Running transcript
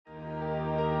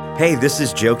Hey, this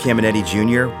is Joe Caminetti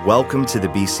Jr. Welcome to the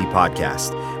BC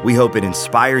Podcast. We hope it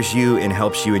inspires you and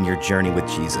helps you in your journey with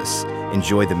Jesus.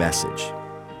 Enjoy the message.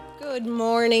 Good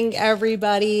morning,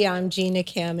 everybody. I'm Gina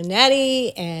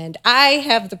Caminetti, and I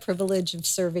have the privilege of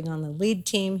serving on the lead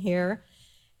team here.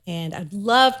 And I'd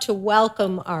love to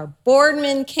welcome our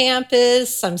Boardman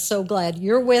campus. I'm so glad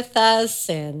you're with us.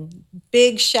 And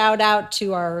big shout out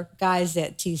to our guys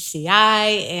at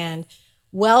TCI, and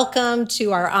welcome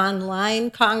to our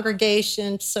online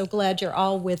congregation. So glad you're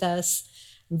all with us.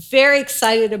 I'm very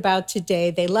excited about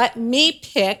today. They let me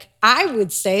pick, I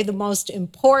would say, the most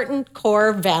important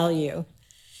core value.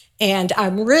 And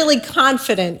I'm really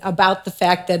confident about the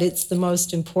fact that it's the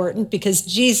most important because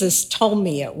Jesus told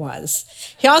me it was.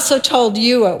 He also told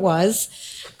you it was.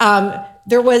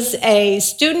 There was a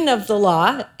student of the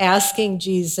law asking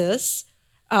Jesus,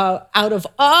 out of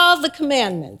all the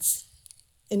commandments,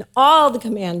 and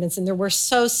there were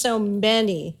so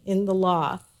many in the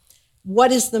law,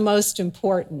 what is the most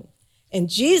important? And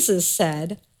Jesus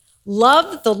said,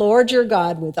 love the Lord your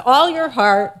God with all your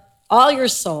heart, all your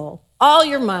soul, all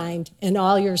your mind, and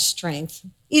all your strength.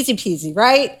 Easy peasy,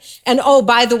 right? And oh,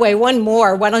 by the way, one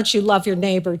more. Why don't you love your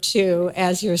neighbor too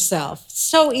as yourself?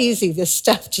 So easy, this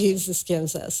stuff Jesus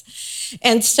gives us.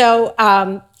 And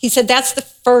so he said that's the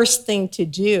first thing to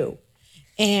do.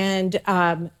 And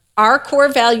our core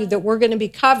value that we're going to be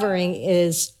covering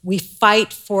is we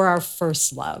fight for our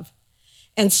first love.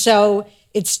 And so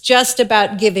it's just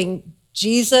about giving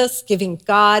Jesus, giving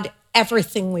God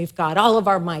everything we've got, all of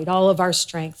our might, all of our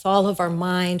strength, all of our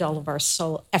mind, all of our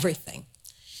soul, everything.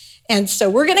 And so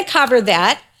we're going to cover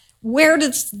that. Where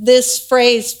does this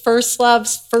phrase, first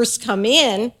loves, first come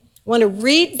in? I want to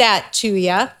read that to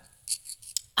you.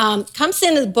 Comes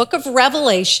in the book of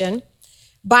Revelation.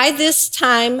 By this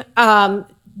time,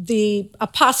 the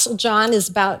Apostle John is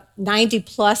about 90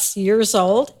 plus years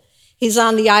old. He's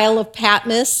on the Isle of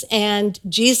Patmos, and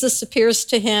Jesus appears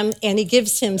to him, and he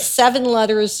gives him 7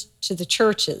 letters to the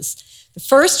churches. The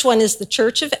first one is the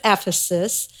church of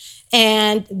Ephesus,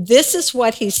 and this is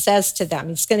what he says to them.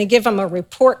 He's going to give them a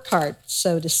report card,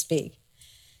 so to speak.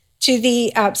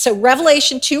 So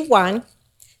Revelation 2:1,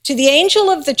 to the angel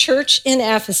of the church in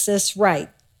Ephesus write,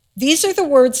 these are the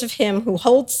words of him who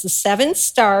holds the 7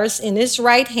 stars in his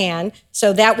right hand,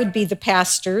 so that would be the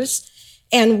pastors,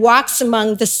 and walks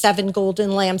among the 7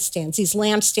 golden lampstands. These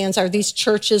lampstands are these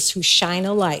churches who shine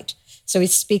a light. So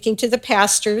he's speaking to the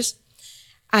pastors.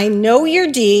 I know your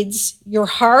deeds, your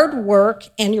hard work,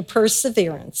 and your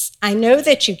perseverance. I know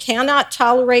that you cannot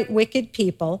tolerate wicked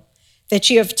people, that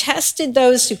you have tested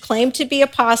those who claim to be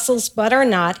apostles but are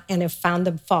not, and have found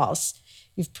them false.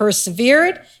 You've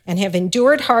persevered and have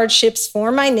endured hardships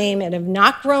for my name and have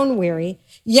not grown weary.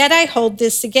 Yet I hold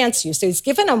this against you. So he's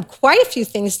given them quite a few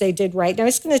things they did right. Now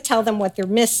he's going to tell them what they're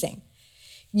missing.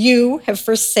 You have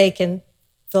forsaken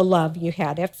the love you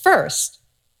had at first.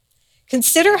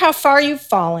 Consider how far you've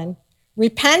fallen.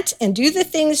 Repent and do the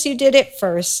things you did at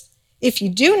first. If you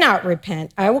do not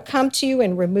repent, I will come to you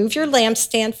and remove your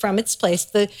lampstand from its place.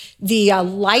 The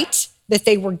light that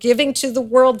they were giving to the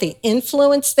world, the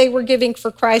influence they were giving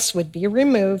for Christ would be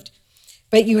removed.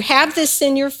 But you have this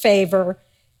in your favor.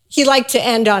 He liked to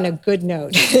end on a good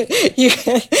note. you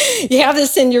have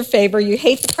this in your favor. You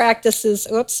hate the practices,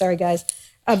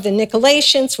 of the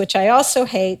Nicolaitans, which I also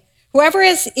hate. Whoever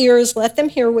has ears, let them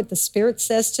hear what the Spirit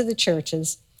says to the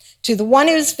churches. To the one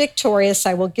who is victorious,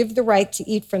 I will give the right to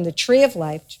eat from the tree of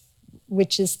life,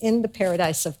 which is in the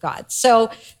paradise of God. So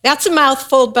that's a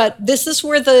mouthful, but this is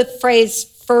where the phrase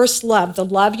first love, the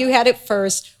love you had at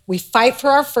first, we fight for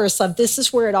our first love. This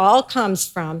is where it all comes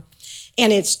from.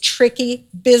 And it's tricky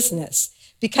business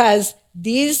because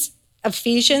these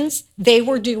Ephesians, they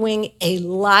were doing a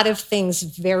lot of things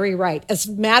very right. As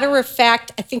a matter of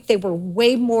fact, I think they were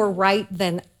way more right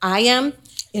than I am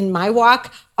in my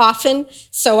walk often.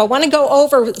 So I want to go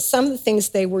over some of the things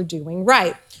they were doing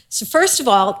right. So first of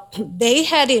all, they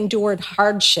had endured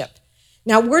hardship.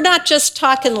 Now, we're not just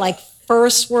talking like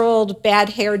first world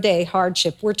bad hair day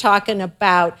hardship. We're talking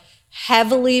about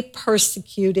heavily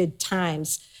persecuted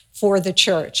times for the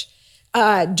church.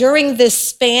 During this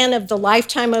span of the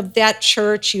lifetime of that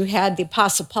church, you had the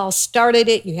Apostle Paul started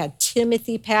it, you had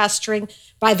Timothy pastoring.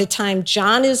 By the time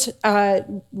John is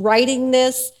writing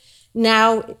this,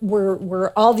 now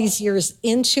we're all these years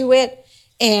into it,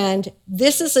 and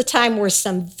this is a time where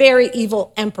some very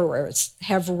evil emperors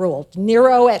have ruled.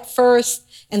 Nero at first,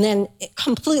 and then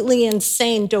completely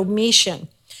insane Domitian.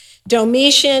 And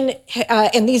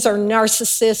these are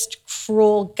narcissist,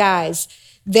 cruel guys.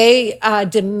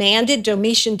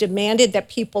 Domitian demanded that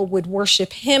people would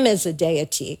worship him as a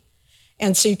deity.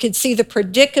 And so you could see the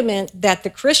predicament that the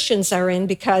Christians are in,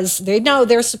 because they know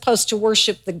they're supposed to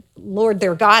worship the Lord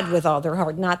their God with all their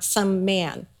heart, not some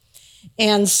man.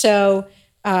 And so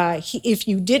if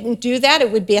you didn't do that,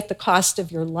 it would be at the cost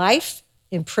of your life,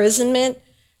 imprisonment.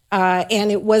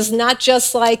 And it was not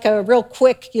just like a real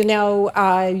quick,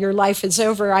 your life is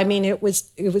over. I mean, it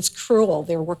was cruel.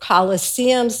 There were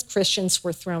coliseums. Christians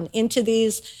were thrown into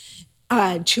these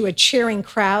to a cheering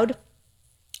crowd.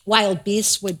 Wild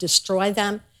beasts would destroy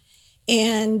them.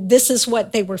 And this is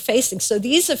what they were facing. So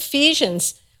these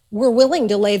Ephesians were willing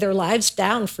to lay their lives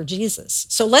down for Jesus.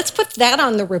 So let's put that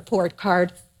on the report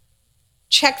card.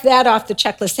 Check that off the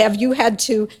checklist. Have you had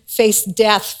to face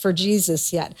death for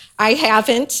Jesus yet? I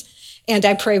haven't, and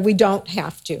I pray we don't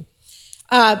have to.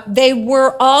 They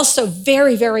were also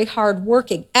very, very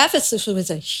hardworking. Ephesus was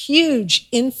a huge,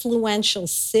 influential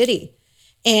city.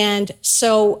 And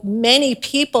so many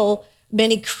people,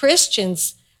 many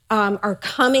Christians are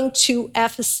coming to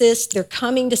Ephesus. They're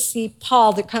coming to see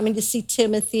Paul. They're coming to see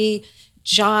Timothy.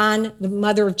 John, the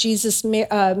mother of Jesus,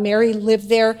 Mary, lived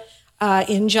there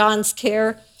in John's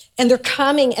care. And they're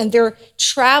coming and they're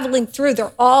traveling through.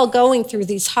 They're all going through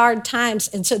these hard times.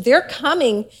 And so they're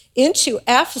coming into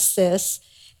Ephesus.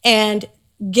 And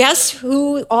guess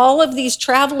who all of these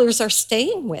travelers are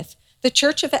staying with? The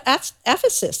church of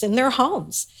Ephesus in their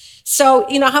homes. So,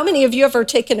 how many of you ever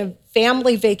taken a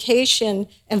family vacation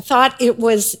and thought it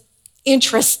was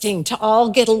interesting to all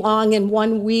get along in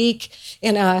 1 week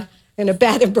in a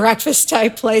bed and breakfast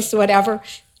type place, whatever?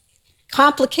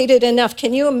 Complicated enough.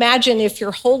 Can you imagine if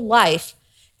your whole life,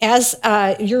 as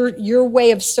your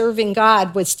way of serving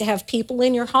God, was to have people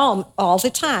in your home all the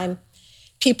time,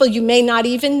 people you may not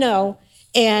even know,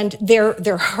 and they're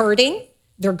hurting,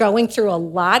 they're going through a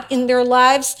lot in their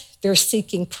lives, they're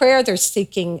seeking prayer, they're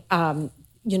seeking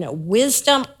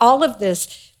wisdom, all of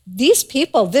this. These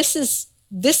people, this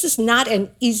is not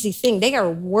an easy thing. They are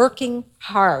working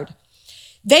hard.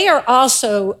 They are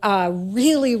also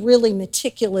really, really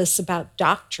meticulous about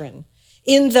doctrine.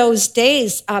 In those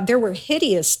days, there were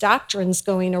hideous doctrines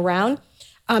going around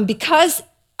because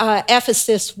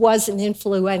Ephesus was an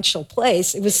influential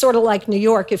place. It was sort of like New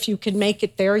York. If you could make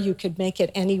it there, you could make it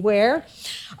anywhere.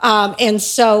 And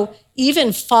so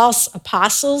even false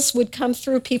apostles would come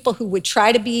through, people who would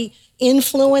try to be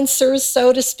influencers,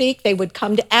 so to speak. They would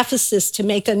come to Ephesus to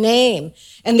make a name,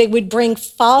 and they would bring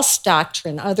false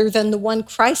doctrine other than the one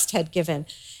Christ had given.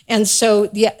 And so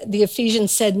the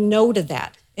Ephesians said no to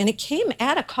that, and it came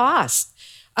at a cost.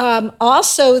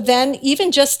 Also, then,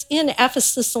 even just in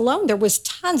Ephesus alone, there was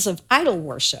tons of idol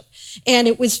worship. And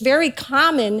it was very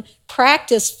common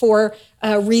practice for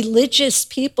religious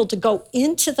people to go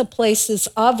into the places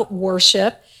of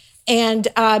worship and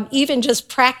even just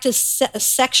practice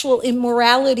sexual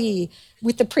immorality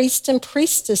with the priests and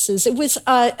priestesses. It was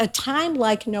a time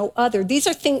like no other. These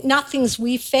are not things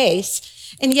we face.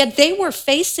 And yet they were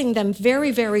facing them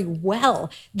very, very well.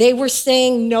 They were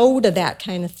saying no to that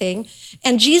kind of thing.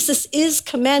 And Jesus is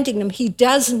commending them. He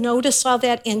does notice all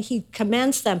that and he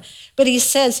commends them. But he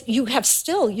says, you've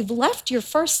left your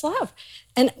first love.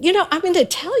 And, I'm going to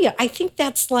tell you, I think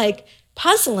that's like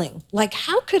puzzling. Like,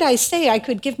 how could I say I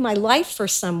could give my life for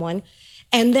someone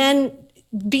and then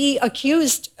be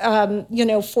accused,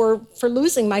 for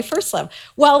losing my first love?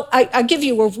 Well, I'll give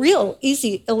you a real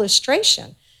easy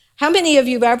illustration. How many of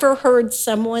you have ever heard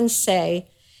someone say,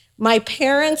 my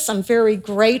parents, I'm very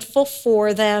grateful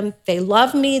for them. They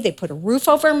love me. They put a roof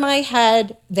over my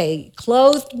head. They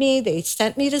clothed me. They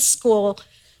sent me to school,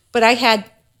 but I had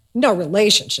no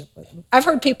relationship with them. I've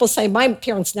heard people say, my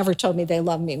parents never told me they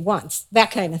loved me once,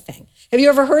 that kind of thing. Have you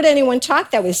ever heard anyone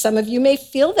talk that way? Some of you may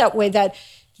feel that way, that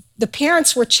the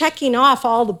parents were checking off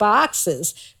all the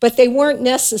boxes, but they weren't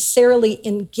necessarily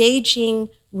engaging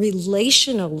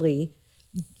relationally,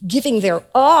 giving their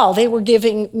all. They were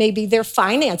giving maybe their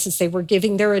finances, they were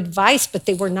giving their advice, but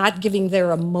they were not giving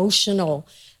their emotional,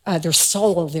 their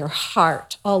soul, their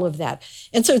heart, all of that.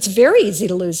 And so it's very easy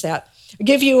to lose that. I'll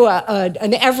give you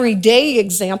an everyday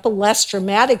example, less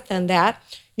dramatic than that.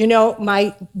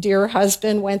 My dear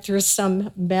husband went through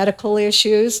some medical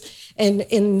issues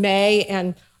in May,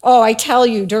 and I tell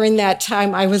you, during that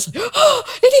time, I was,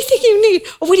 anything you need.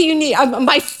 What do you need?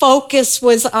 My focus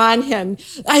was on him.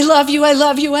 I love you, I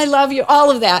love you, I love you,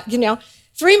 all of that,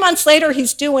 3 months later,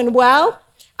 he's doing well.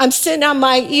 I'm sitting on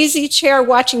my easy chair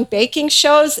watching baking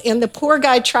shows, and the poor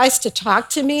guy tries to talk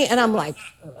to me, and I'm like,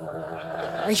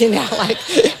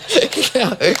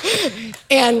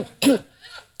 and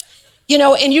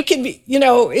And you can be,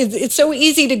 it's so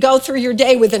easy to go through your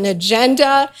day with an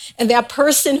agenda, and that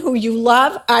person who you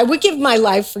love, I would give my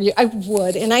life for you. I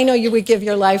would. And I know you would give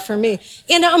your life for me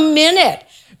in a minute,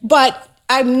 but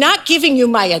I'm not giving you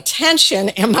my attention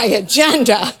and my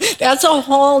agenda. That's a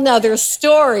whole nother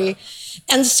story.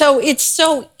 And so it's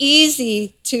so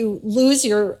easy to lose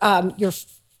your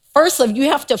first love. You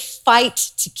have to fight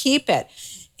to keep it.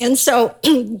 And so,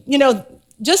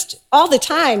 just all the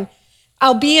time,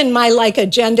 I'll be in my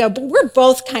agenda, but we're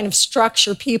both kind of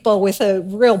structure people with a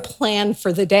real plan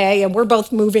for the day. And we're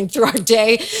both moving through our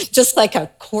day just like a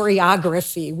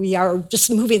choreography. We are just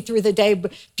moving through the day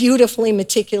beautifully,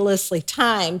 meticulously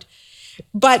timed.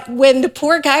 But when the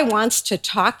poor guy wants to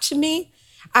talk to me,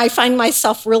 I find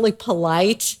myself really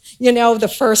polite,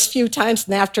 the first few times.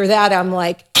 And after that, I'm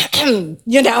like,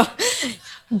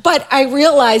 But I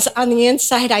realize on the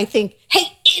inside, I think,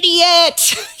 hey,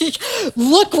 idiot,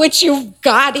 look what you've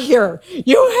got here.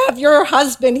 You have your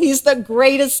husband. He's the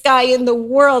greatest guy in the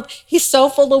world. He's so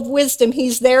full of wisdom.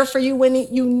 He's there for you when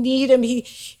you need him.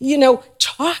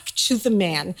 Talk to the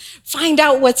man. Find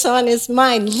out what's on his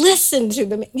mind. Listen to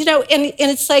them. And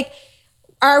it's like,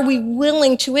 are we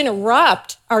willing to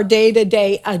interrupt our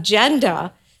day-to-day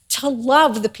agenda to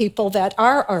love the people that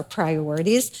are our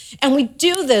priorities? And we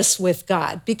do this with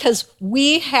God because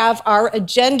we have our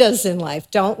agendas in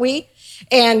life, don't we?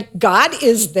 And God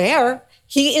is there.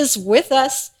 He is with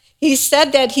us. He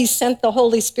said that he sent the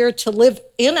Holy Spirit to live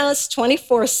in us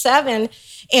 24/7,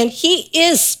 and he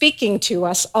is speaking to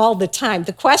us all the time.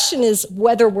 The question is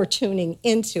whether we're tuning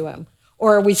into him,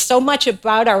 or are we so much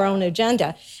about our own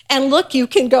agenda? And look, you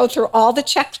can go through all the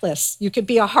checklists. You could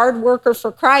be a hard worker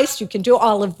for Christ. You can do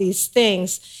all of these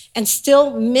things and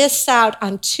still miss out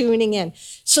on tuning in.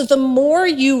 So the more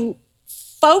you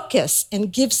focus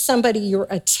and give somebody your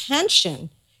attention,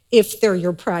 if they're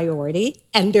your priority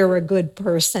and they're a good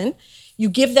person, you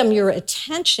give them your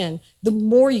attention, the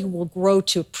more you will grow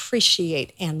to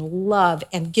appreciate and love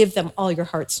and give them all your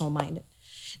heart, soul, mind.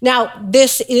 Now,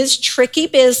 this is tricky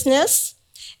business,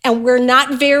 and we're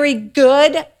not very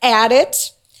good at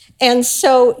it. And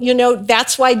so,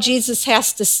 that's why Jesus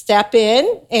has to step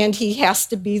in, and he has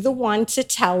to be the one to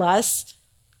tell us,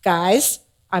 guys,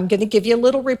 I'm going to give you a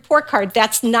little report card.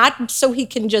 That's not so he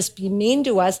can just be mean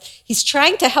to us. He's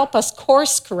trying to help us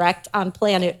course correct on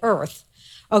planet Earth,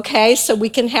 okay? So we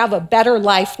can have a better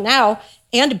life now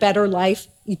and a better life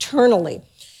eternally.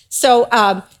 So,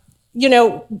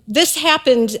 this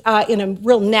happened in a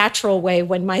real natural way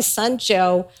when my son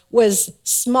Joe was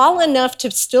small enough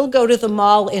to still go to the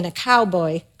mall in a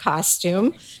cowboy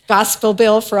costume, gospel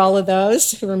bill for all of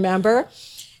those who remember,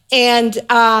 and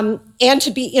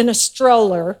to be in a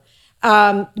stroller,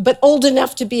 but old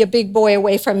enough to be a big boy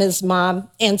away from his mom.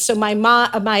 And so my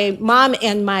mom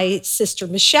and my sister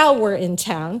Michelle were in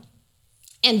town,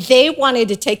 and they wanted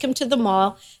to take him to the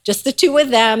mall, just the two of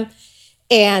them,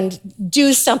 and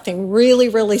do something really,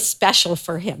 really special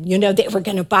for him. They were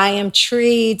going to buy him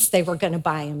treats. They were going to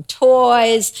buy him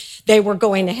toys. They were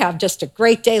going to have just a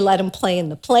great day, let him play in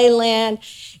the playland.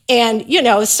 And,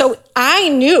 so I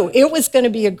knew it was going to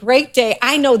be a great day.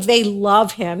 I know they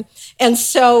love him. And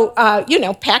so,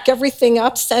 pack everything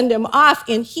up, send him off.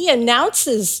 And he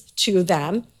announces to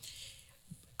them,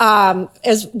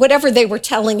 as whatever they were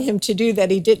telling him to do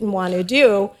that he didn't want to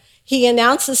do, he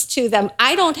announces to them,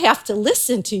 I don't have to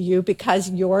listen to you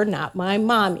because you're not my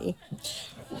mommy.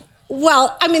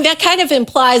 Well, that kind of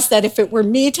implies that if it were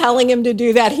me telling him to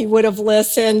do that, he would have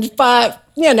listened. But,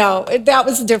 that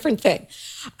was a different thing.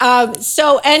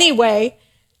 So anyway,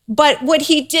 but what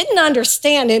he didn't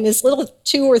understand in his little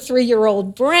 2 or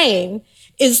 3-year-old brain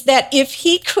is that if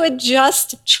he could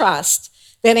just trust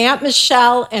that Aunt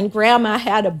Michelle and Grandma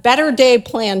had a better day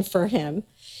planned for him,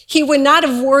 he would not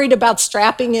have worried about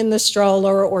strapping in the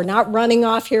stroller or not running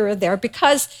off here or there,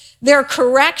 because their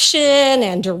correction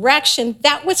and direction,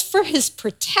 that was for his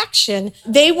protection.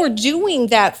 They were doing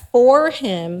that for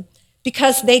him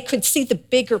because they could see the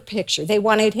bigger picture. They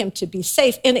wanted him to be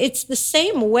safe. And it's the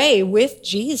same way with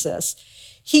Jesus.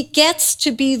 He gets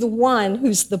to be the one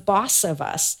who's the boss of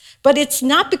us, but it's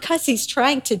not because he's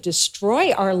trying to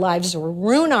destroy our lives or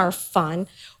ruin our fun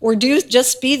or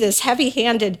just be this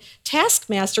heavy-handed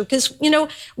taskmaster. Because,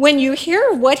 when you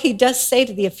hear what he does say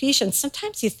to the Ephesians,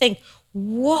 sometimes you think,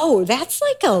 whoa, that's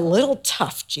like a little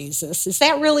tough, Jesus. Is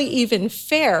that really even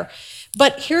fair?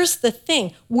 But here's the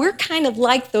thing. We're kind of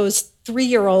like those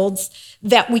 3-year-olds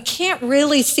that we can't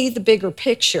really see the bigger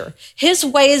picture. His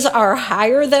ways are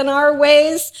higher than our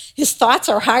ways. His thoughts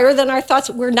are higher than our thoughts.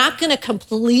 We're not going to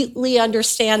completely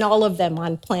understand all of them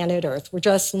on planet Earth. We're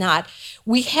just not.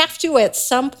 We have to, at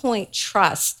some point,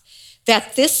 trust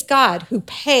that this God who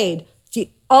paid the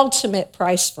ultimate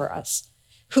price for us,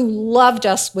 who loved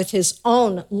us with his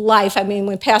own life. I mean,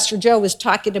 when Pastor Joe was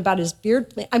talking about his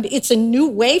beard, it's a new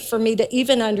way for me to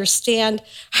even understand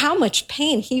how much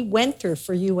pain he went through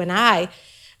for you and I.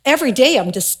 Every day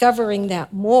I'm discovering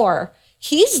that more.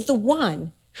 He's the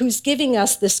one who's giving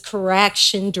us this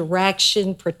correction,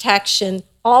 direction, protection,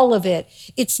 all of it.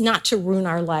 It's not to ruin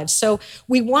our lives. So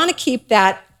we want to keep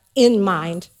that in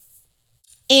mind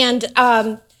and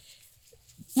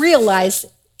realize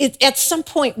at some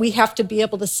point we have to be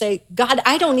able to say, God,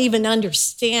 I don't even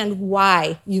understand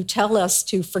why you tell us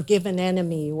to forgive an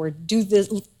enemy or do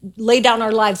this, lay down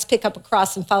our lives, pick up a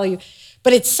cross and follow you.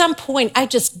 But at some point, I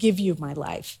just give you my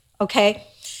life, okay?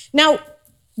 Now,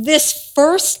 this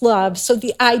first love, so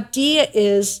the idea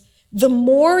is the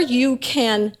more you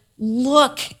can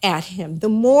look at him, the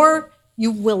more you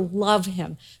will love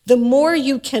him. The more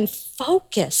you can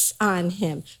focus on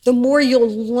him, the more you'll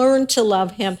learn to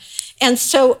love him. And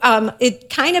so it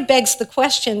kind of begs the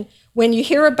question, when you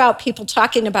hear about people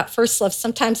talking about first love,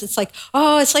 sometimes it's like,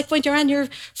 oh, it's like when you're on your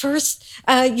first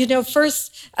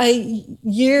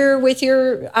year with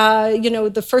your,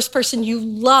 the first person you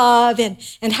love and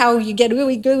how you get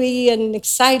ooey gooey and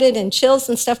excited and chills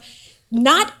and stuff.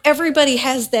 Not everybody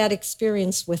has that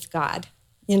experience with God.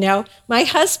 You know, my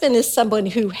husband is someone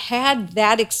who had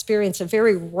that experience, a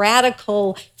very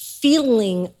radical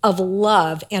feeling of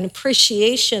love and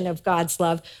appreciation of God's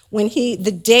love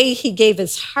the day he gave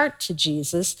his heart to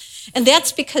Jesus. And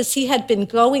that's because he had been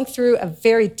going through a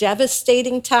very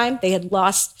devastating time. They had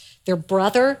lost their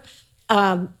brother.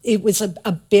 It was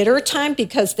a bitter time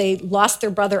because they lost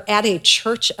their brother at a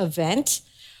church event.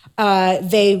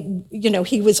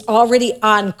 He was already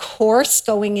on course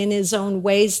going in his own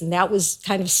ways, and that was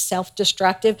kind of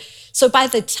self-destructive. So by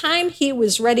the time he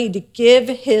was ready to give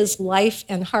his life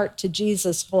and heart to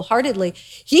Jesus wholeheartedly,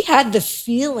 he had the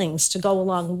feelings to go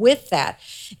along with that,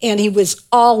 and he was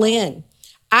all in.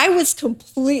 I was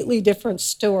completely different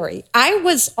story. I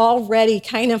was already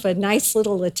kind of a nice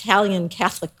little Italian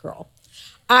Catholic girl.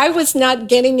 I was not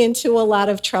getting into a lot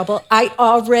of trouble. I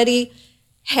already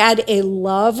had a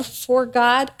love for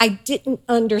God. I didn't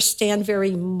understand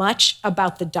very much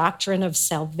about the doctrine of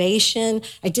salvation.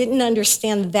 I didn't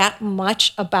understand that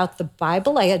much about the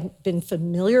Bible. I had been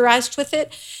familiarized with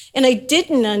it. And I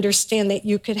didn't understand that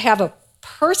you could have a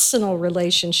personal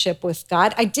relationship with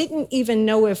God. I didn't even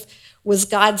know was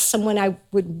God someone I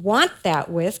would want that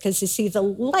with, because you see, the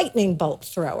lightning bolt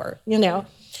thrower,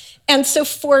 And so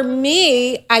for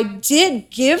me, I did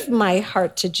give my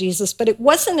heart to Jesus, but it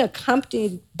wasn't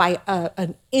accompanied by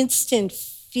an instant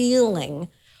feeling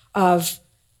of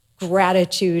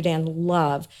gratitude and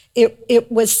love.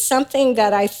 It was something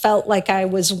that I felt like I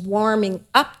was warming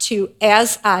up to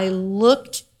as I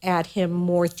looked at him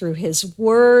more through his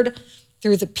word,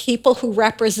 through the people who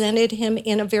represented him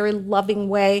in a very loving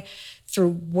way,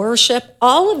 through worship,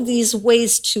 all of these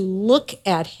ways to look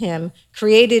at him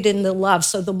created in the love.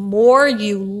 So the more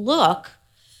you look,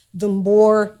 the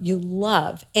more you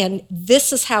love. And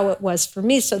this is how it was for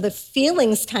me. So the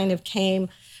feelings kind of came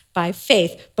by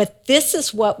faith. But this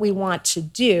is what we want to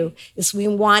do, is we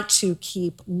want to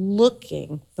keep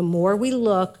looking. The more we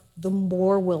look, the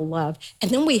more we'll love.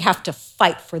 And then we have to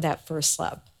fight for that first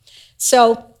love.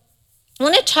 So I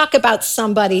want to talk about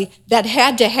somebody that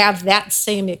had to have that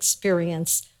same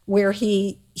experience where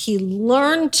he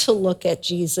learned to look at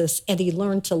Jesus and he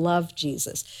learned to love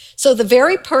Jesus. So the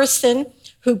very person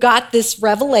who got this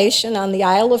revelation on the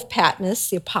Isle of Patmos,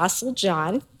 the Apostle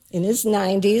John, in his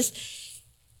 90s,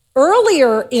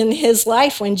 earlier in his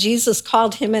life when Jesus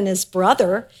called him and his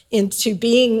brother into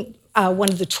being one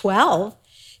of the 12,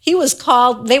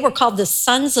 they were called the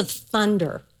Sons of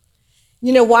Thunder.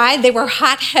 You know why? They were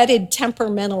hot-headed,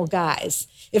 temperamental guys.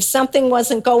 If something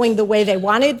wasn't going the way they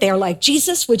wanted, they're like,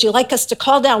 Jesus, would you like us to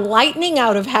call down lightning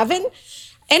out of heaven?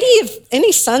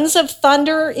 Any sons of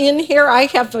thunder in here? I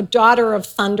have a daughter of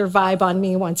thunder vibe on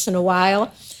me once in a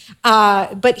while.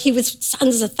 But he was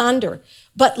sons of thunder.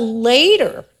 But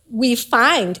later, we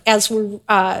find, as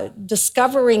we're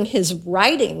discovering his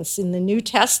writings in the New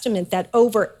Testament, that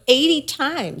over 80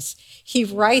 times he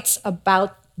writes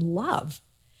about love.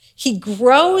 He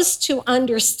grows to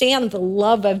understand the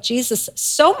love of Jesus,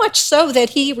 so much so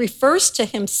that he refers to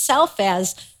himself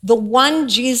as the one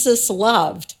Jesus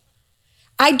loved.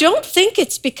 I don't think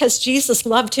it's because Jesus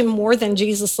loved him more than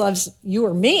Jesus loves you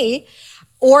or me,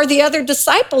 or the other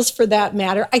disciples for that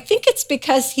matter. I think it's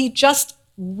because he just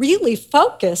really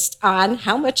focused on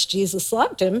how much Jesus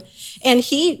loved him. And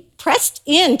he pressed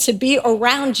in to be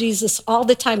around Jesus all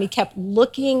the time. He kept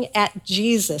looking at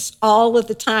Jesus all of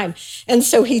the time. And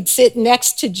so he'd sit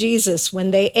next to Jesus when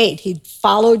they ate. He'd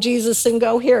follow Jesus and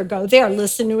go here, go there,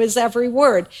 listen to his every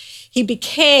word. He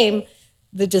became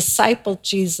the disciple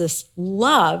Jesus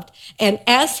loved. And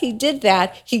as he did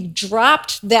that, he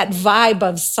dropped that vibe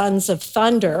of sons of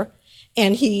thunder,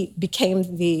 and he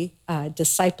became the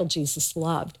disciple Jesus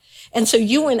loved. And so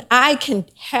you and I can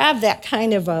have that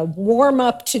kind of a warm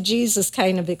up to Jesus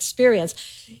kind of experience.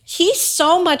 He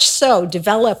so much so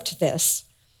developed this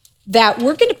that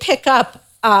we're going to pick up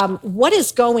what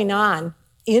is going on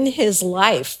in his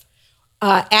life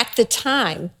at the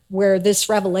time where this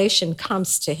revelation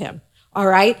comes to him. All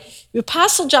right? The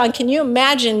Apostle John, can you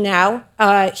imagine now?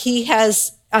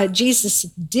 Jesus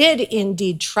did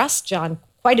indeed trust John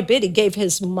quite a bit. He gave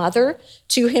his mother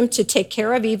to him to take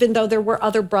care of, even though there were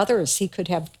other brothers he could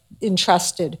have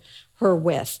entrusted her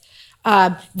with.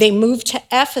 They moved to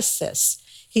Ephesus.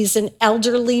 He's an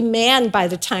elderly man by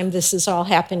the time this is all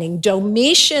happening.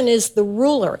 Domitian is the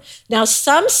ruler. Now,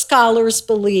 some scholars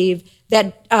believe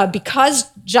that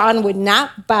because John would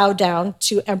not bow down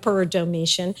to Emperor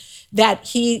Domitian, that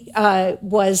he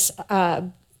was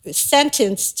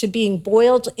sentenced to being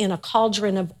boiled in a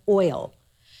cauldron of oil.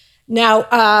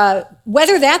 Now,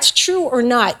 whether that's true or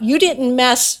not, you didn't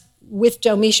mess with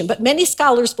Domitian, but many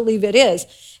scholars believe it is.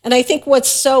 And I think what's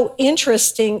so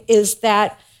interesting is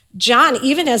that John,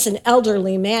 even as an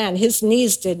elderly man, his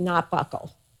knees did not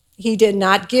buckle. He did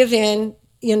not give in,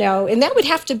 and that would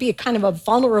have to be a kind of a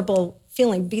vulnerable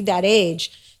feeling, be that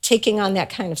age, taking on that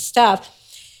kind of stuff.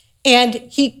 And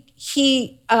he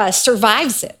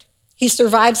survives it. He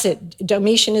survives it.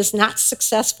 Domitian is not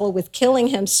successful with killing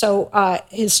him, so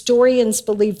historians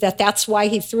believe that that's why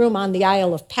he threw him on the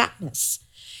Isle of Patmos,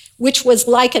 which was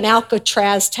like an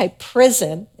Alcatraz-type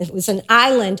prison. It was an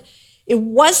island. It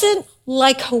wasn't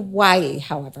like Hawaii,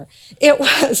 however. It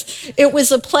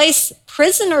was a place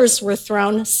prisoners were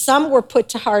thrown. Some were put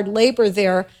to hard labor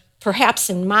there, perhaps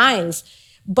in mines,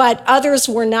 but others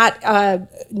were not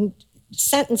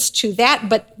sentenced to that,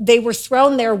 but they were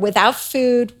thrown there without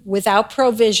food, without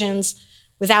provisions,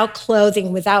 without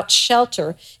clothing, without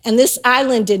shelter. And this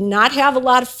island did not have a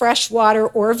lot of fresh water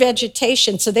or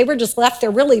vegetation, so they were just left there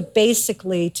really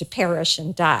basically to perish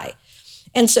and die.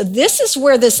 And so this is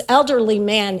where this elderly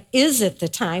man is at the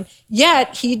time,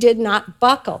 yet he did not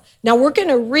buckle. Now we're going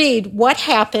to read what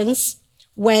happens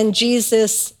when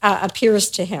Jesus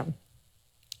appears to him.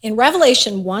 In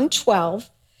Revelation 1:12,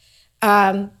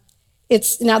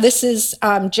 this is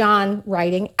John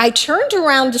writing. I turned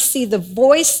around to see the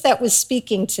voice that was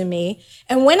speaking to me,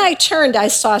 and when I turned, I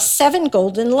saw 7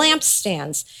 golden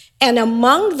lampstands, and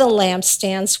among the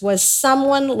lampstands was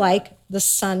someone like the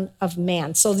Son of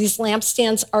Man. So these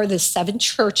lampstands are the 7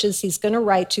 churches he's going to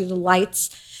write to, the lights.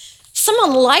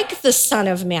 Someone like the Son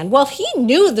of Man. Well, he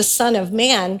knew the Son of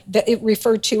Man, that it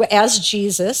referred to as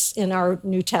Jesus in our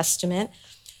New Testament.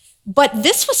 But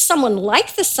this was someone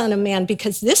like the Son of Man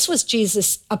because this was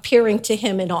Jesus appearing to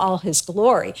him in all his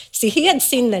glory. See, he had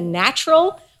seen the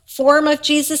natural form of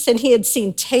Jesus, and he had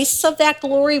seen tastes of that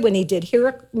glory when he did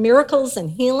miracles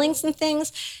and healings and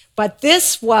things. But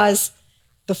this was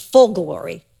the full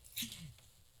glory.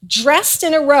 Dressed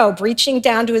in a robe reaching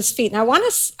down to his feet. Now,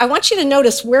 I want you to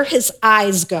notice where his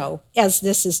eyes go as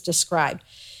this is described.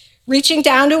 Reaching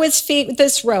down to his feet with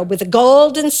this robe, with a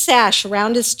golden sash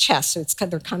around his chest. So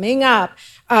they're coming up.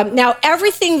 Now,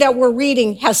 everything that we're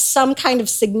reading has some kind of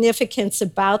significance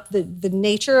about the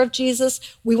nature of Jesus.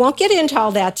 We won't get into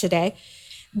all that today,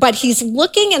 but he's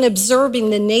looking and observing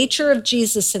the nature of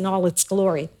Jesus in all its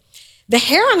glory. The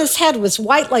hair on his head was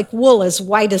white like wool, as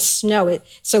white as snow.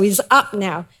 So he's up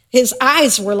now. His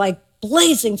eyes were like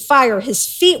blazing fire. His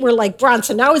feet were like bronze.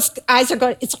 So now his eyes are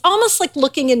going, it's almost like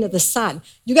looking into the sun.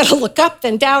 You got to look up,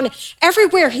 then down.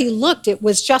 Everywhere he looked, it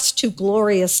was just too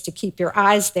glorious to keep your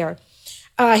eyes there.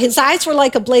 His eyes were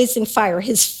like a blazing fire.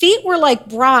 His feet were like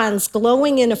bronze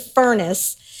glowing in a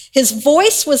furnace. His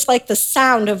voice was like the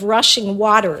sound of rushing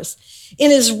waters. In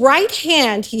his right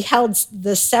hand, he held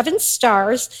the 7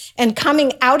 stars, and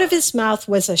coming out of his mouth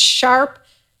was a sharp,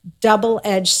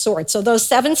 double-edged sword. So those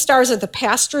 7 stars are the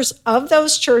pastors of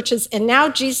those churches, and now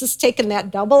Jesus taken that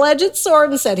double-edged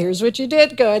sword and said, here's what you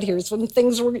did good, here's some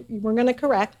things we're going to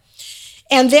correct.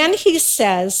 And then he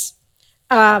says,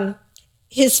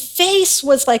 his face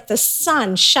was like the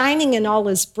sun shining in all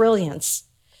his brilliance.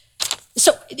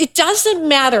 So it doesn't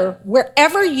matter,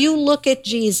 wherever you look at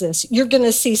Jesus, you're going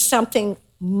to see something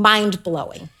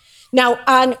mind-blowing. Now,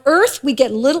 on earth, we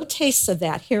get little tastes of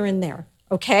that here and there,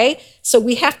 okay? So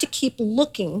we have to keep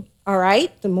looking, all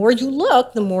right? The more you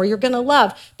look, the more you're going to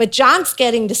love. But John's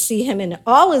getting to see him in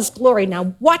all his glory.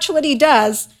 Now, watch what he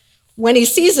does when he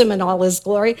sees him in all his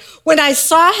glory. When I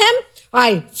saw him,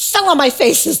 I fell on my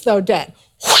face as though dead.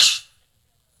 Whoosh.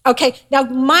 Okay, now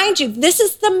mind you, this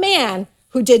is the man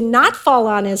who did not fall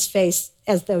on his face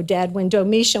as though dead when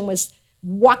Domitian was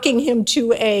walking him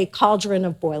to a cauldron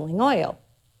of boiling oil.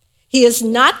 He is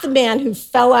not the man who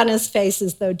fell on his face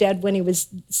as though dead when he was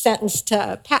sentenced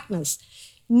to Patmos.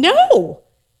 No,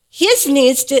 his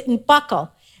knees didn't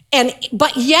buckle.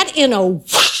 But yet in a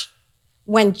whoosh,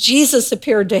 when Jesus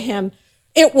appeared to him,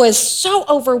 it was so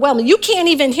overwhelming. You can't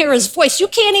even hear his voice. You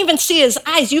can't even see his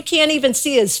eyes. You can't even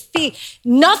see his feet.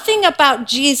 Nothing about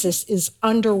Jesus is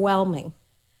underwhelming,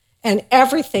 and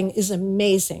everything is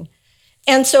amazing.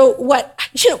 And so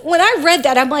when I read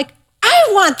that, I'm like, I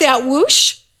want that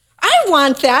whoosh. I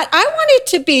want that. I want it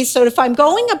to be so if I'm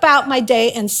going about my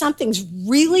day and something's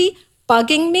really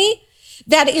bugging me,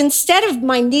 that instead of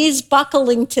my knees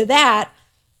buckling to that,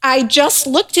 I just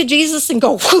look to Jesus and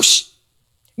go, whoosh.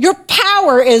 Your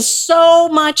power is so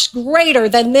much greater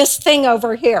than this thing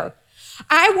over here.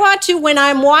 I want to, when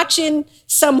I'm watching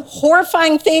some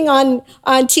horrifying thing on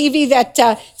TV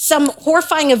that some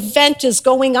horrifying event is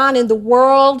going on in the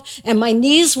world and my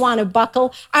knees want to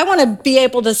buckle, I want to be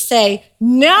able to say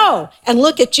no and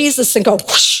look at Jesus and go,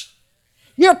 whoosh,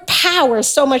 your power is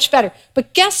so much better.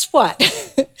 But guess what?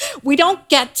 We don't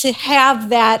get to have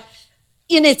that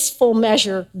in its full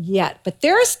measure yet. But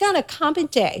there's going to come a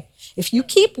day, if you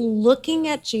keep looking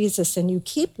at Jesus and you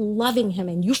keep loving him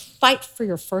and you fight for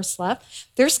your first love,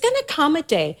 there's going to come a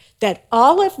day that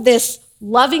all of this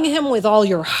loving him with all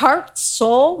your heart,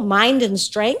 soul, mind, and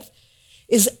strength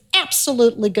is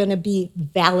absolutely going to be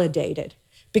validated,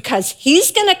 because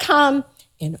he's going to come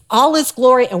in all his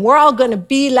glory and we're all going to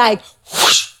be like,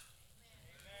 whoosh.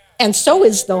 And so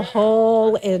is the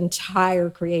whole entire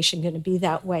creation going to be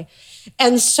that way.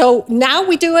 And so now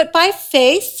we do it by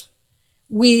faith.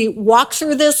 We walk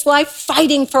through this life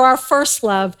fighting for our first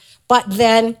love, but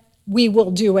then we will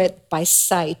do it by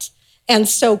sight. And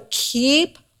so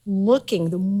keep looking.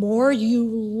 The more you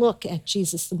look at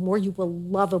Jesus, the more you will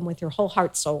love him with your whole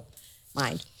heart, soul,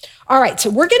 mind. All right, so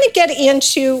we're going to get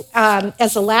into,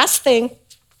 as a last thing,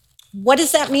 what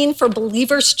does that mean for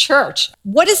Believers Church?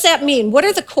 What does that mean? What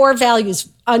are the core values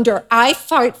under I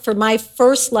fight for my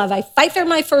first love? I fight for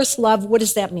my first love. What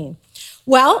does that mean?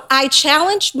 Well, I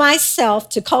challenged myself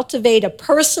to cultivate a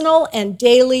personal and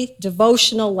daily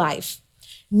devotional life.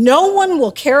 No one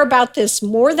will care about this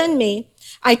more than me.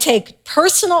 I take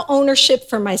personal ownership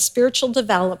for my spiritual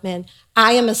development.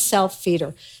 I am a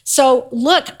self-feeder. So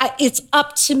look, it's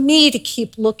up to me to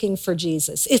keep looking for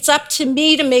Jesus. It's up to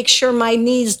me to make sure my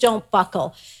knees don't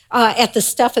buckle at the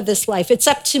stuff of this life. It's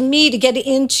up to me to get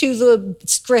into the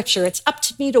scripture. It's up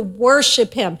to me to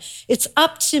worship him. It's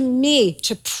up to me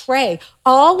to pray.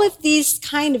 All of these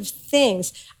kind of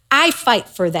things, I fight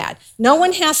for that. No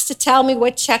one has to tell me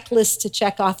what checklist to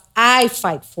check off. I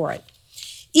fight for it.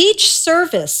 Each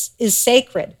service is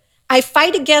sacred. I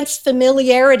fight against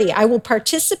familiarity. I will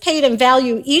participate and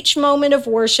value each moment of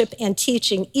worship and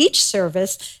teaching each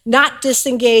service, not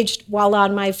disengaged while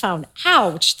on my phone.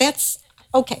 Ouch, that's,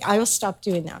 okay, I will stop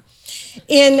doing that.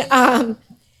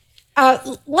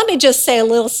 Let me just say a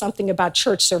little something about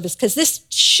church service, because this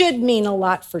should mean a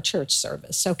lot for church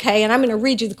service, okay? And I'm going to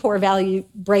read you the core value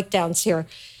breakdowns here.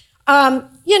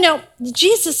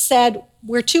 Jesus said,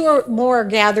 where two or more are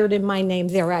gathered in my name,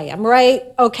 there I am, right?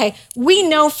 Okay, we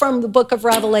know from the book of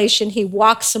Revelation, he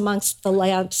walks amongst the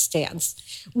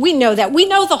lampstands. We know that. We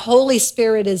know the Holy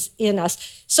Spirit is in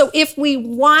us. So if we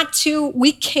want to,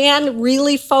 we can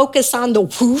really focus on the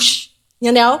whoosh,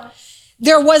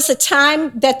 There was a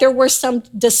time that there were some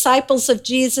disciples of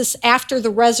Jesus after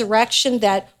the resurrection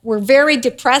that were very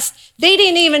depressed. They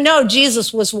didn't even know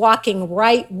Jesus was walking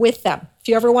right with them. If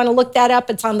you ever want to look that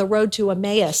up, it's on the road to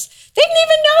Emmaus. They didn't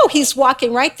even know he's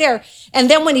walking right there.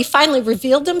 And then when he finally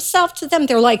revealed himself to them,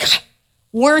 they're like,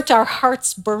 weren't our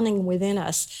hearts burning within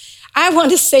us? I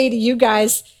want to say to you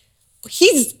guys,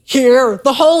 he's here.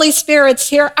 The Holy Spirit's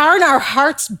here. Aren't our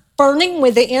hearts burning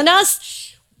within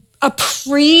us?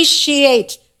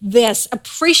 Appreciate this.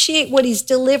 Appreciate what he's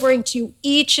delivering to you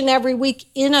each and every week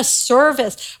in a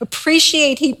service.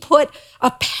 Appreciate he put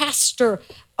a pastor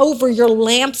over your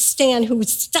lampstand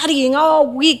who's studying all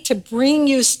week to bring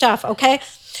you stuff, okay?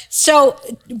 So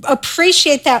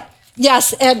appreciate that.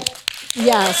 Yes, and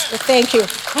yes, thank you.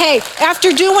 Hey,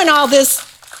 after doing all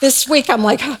this week, I'm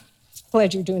like,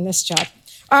 glad you're doing this job.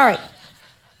 All right.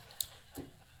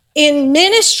 In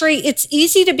ministry, it's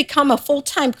easy to become a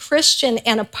full-time Christian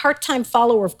and a part-time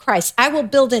follower of Christ. I will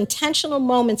build intentional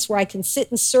moments where I can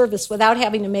sit in service without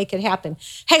having to make it happen.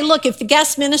 Hey, look, if the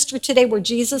guest minister today were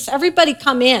Jesus, everybody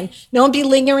come in. No one be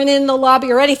lingering in the lobby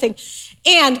or anything.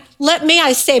 And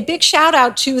I say a big shout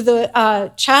out to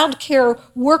the child care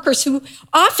workers who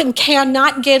often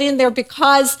cannot get in there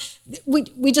because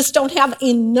we just don't have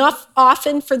enough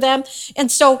often for them.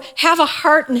 And so have a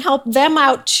heart and help them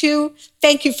out too.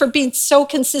 Thank you for being so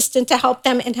consistent to help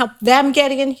them and help them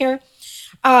get in here.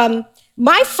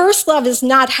 My first love is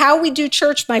not how we do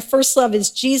church. My first love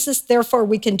is Jesus. Therefore,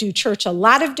 we can do church a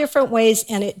lot of different ways,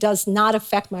 and it does not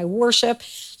affect my worship.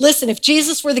 Listen, if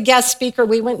Jesus were the guest speaker,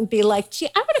 we wouldn't be like, gee,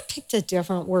 I would have picked a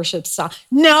different worship song.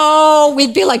 No,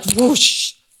 we'd be like,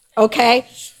 whoosh, okay?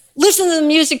 Listen to the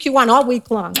music you want all week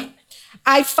long.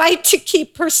 I fight to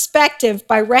keep perspective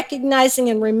by recognizing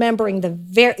and remembering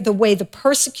the way the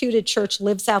persecuted church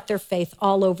lives out their faith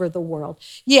all over the world.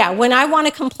 Yeah, when I want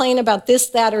to complain about this,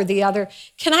 that, or the other,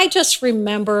 can I just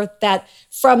remember that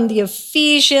from the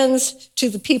Ephesians to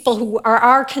the people who are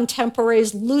our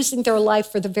contemporaries losing their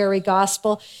life for the very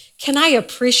gospel, can I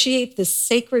appreciate this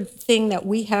sacred thing that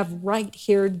we have right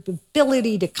here, the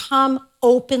ability to come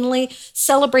openly,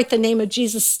 celebrate the name of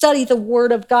Jesus, study the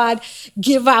Word of God,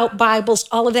 give out Bibles,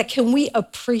 all of that. Can we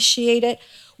appreciate it?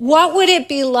 What would it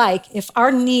be like if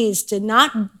our knees did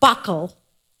not buckle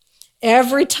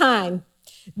every time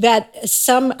that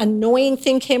some annoying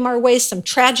thing came our way, some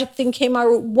tragic thing came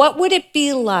our way? What would it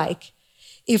be like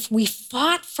if we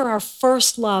fought for our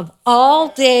first love all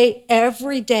day,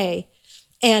 every day,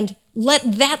 and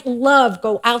let that love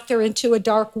go out there into a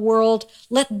dark world?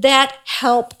 Let that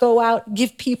help go out,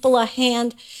 give people a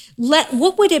hand.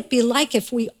 What would it be like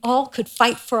if we all could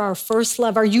fight for our first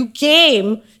love? Are you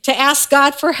game to ask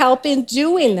God for help in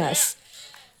doing this?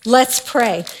 Let's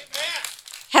pray.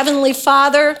 Heavenly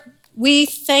Father, we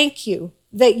thank you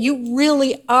that you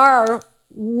really are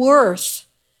worth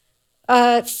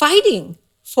fighting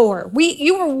for.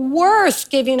 You are worth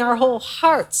giving our whole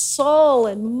heart, soul,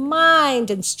 and mind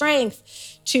and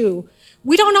strength to.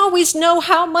 We don't always know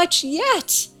how much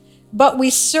yet, but we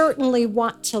certainly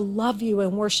want to love you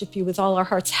and worship you with all our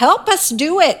hearts. Help us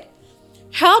do it.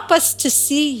 Help us to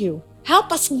see you.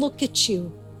 Help us look at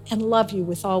you and love you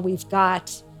with all we've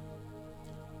got.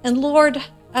 And Lord,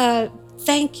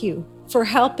 thank you for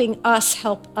helping us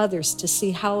help others to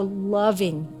see how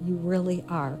loving you really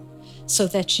are, so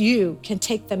that you can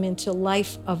take them into a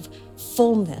life of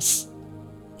fullness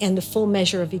and the full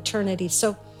measure of eternity.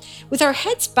 So with our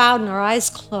heads bowed and our eyes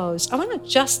closed, I want to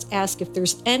just ask if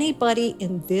there's anybody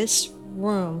in this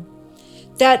room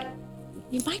that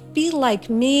you might be like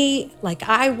me, like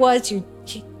I was. You're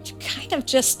kind of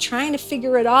just trying to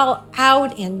figure it all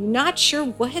out and you're not sure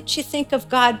what you think of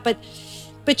God, but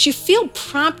you feel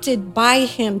prompted by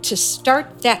him to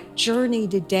start that journey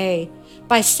today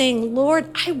by saying, Lord,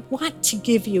 I want to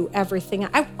give you everything.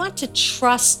 I want to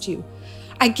trust you.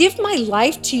 I give my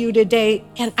life to you today,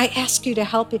 and I ask you to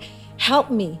help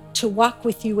me to walk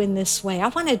with you in this way. I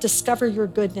want to discover your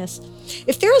goodness.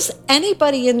 If there's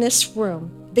anybody in this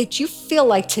room that you feel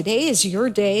like today is your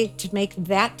day to make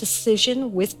that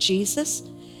decision with Jesus,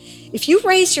 if you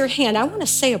raise your hand, I want to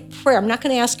say a prayer. I'm not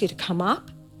going to ask you to come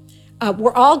up.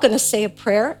 We're all going to say a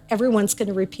prayer. Everyone's going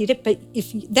to repeat it. But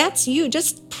if that's you,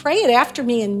 just pray it after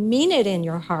me and mean it in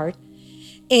your heart.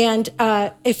 And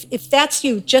if that's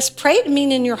you, just pray it and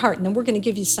mean it in your heart. And then we're going to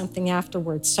give you something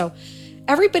afterwards. So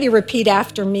everybody repeat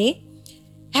after me.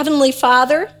 Heavenly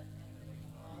Father,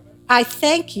 I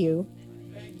thank you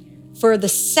for the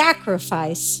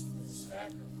sacrifice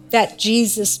that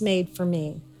Jesus made for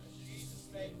me.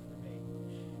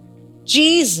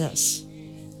 Jesus,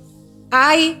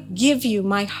 I give you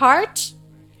my heart.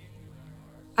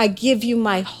 I give you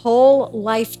my whole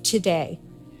life today.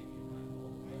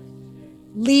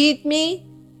 Lead me,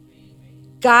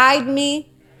 guide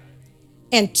me,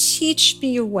 and teach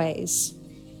me your ways.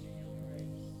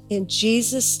 In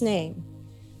Jesus' name,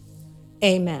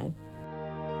 amen.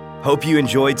 Hope you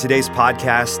enjoyed today's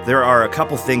podcast. There are a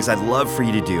couple things I'd love for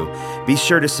you to do. Be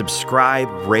sure to subscribe,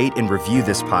 rate, and review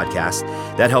this podcast.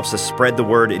 That helps us spread the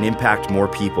word and impact more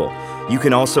people. You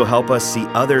can also help us see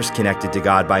others connected to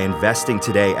God by investing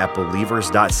today at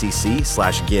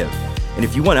believers.cc/give. And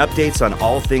if you want updates on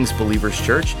all things Believers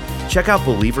Church, check out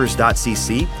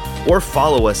believers.cc or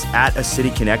follow us at A City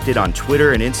Connected on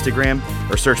Twitter and Instagram,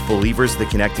 or search Believers the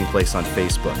Connecting Place on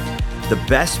Facebook. The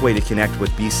best way to connect with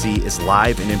BC is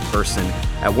live and in person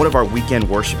at one of our weekend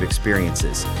worship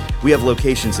experiences. We have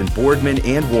locations in Boardman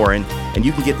and Warren, and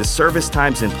you can get the service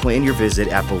times and plan your visit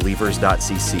at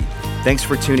believers.cc. Thanks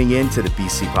for tuning in to the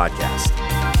BC Podcast.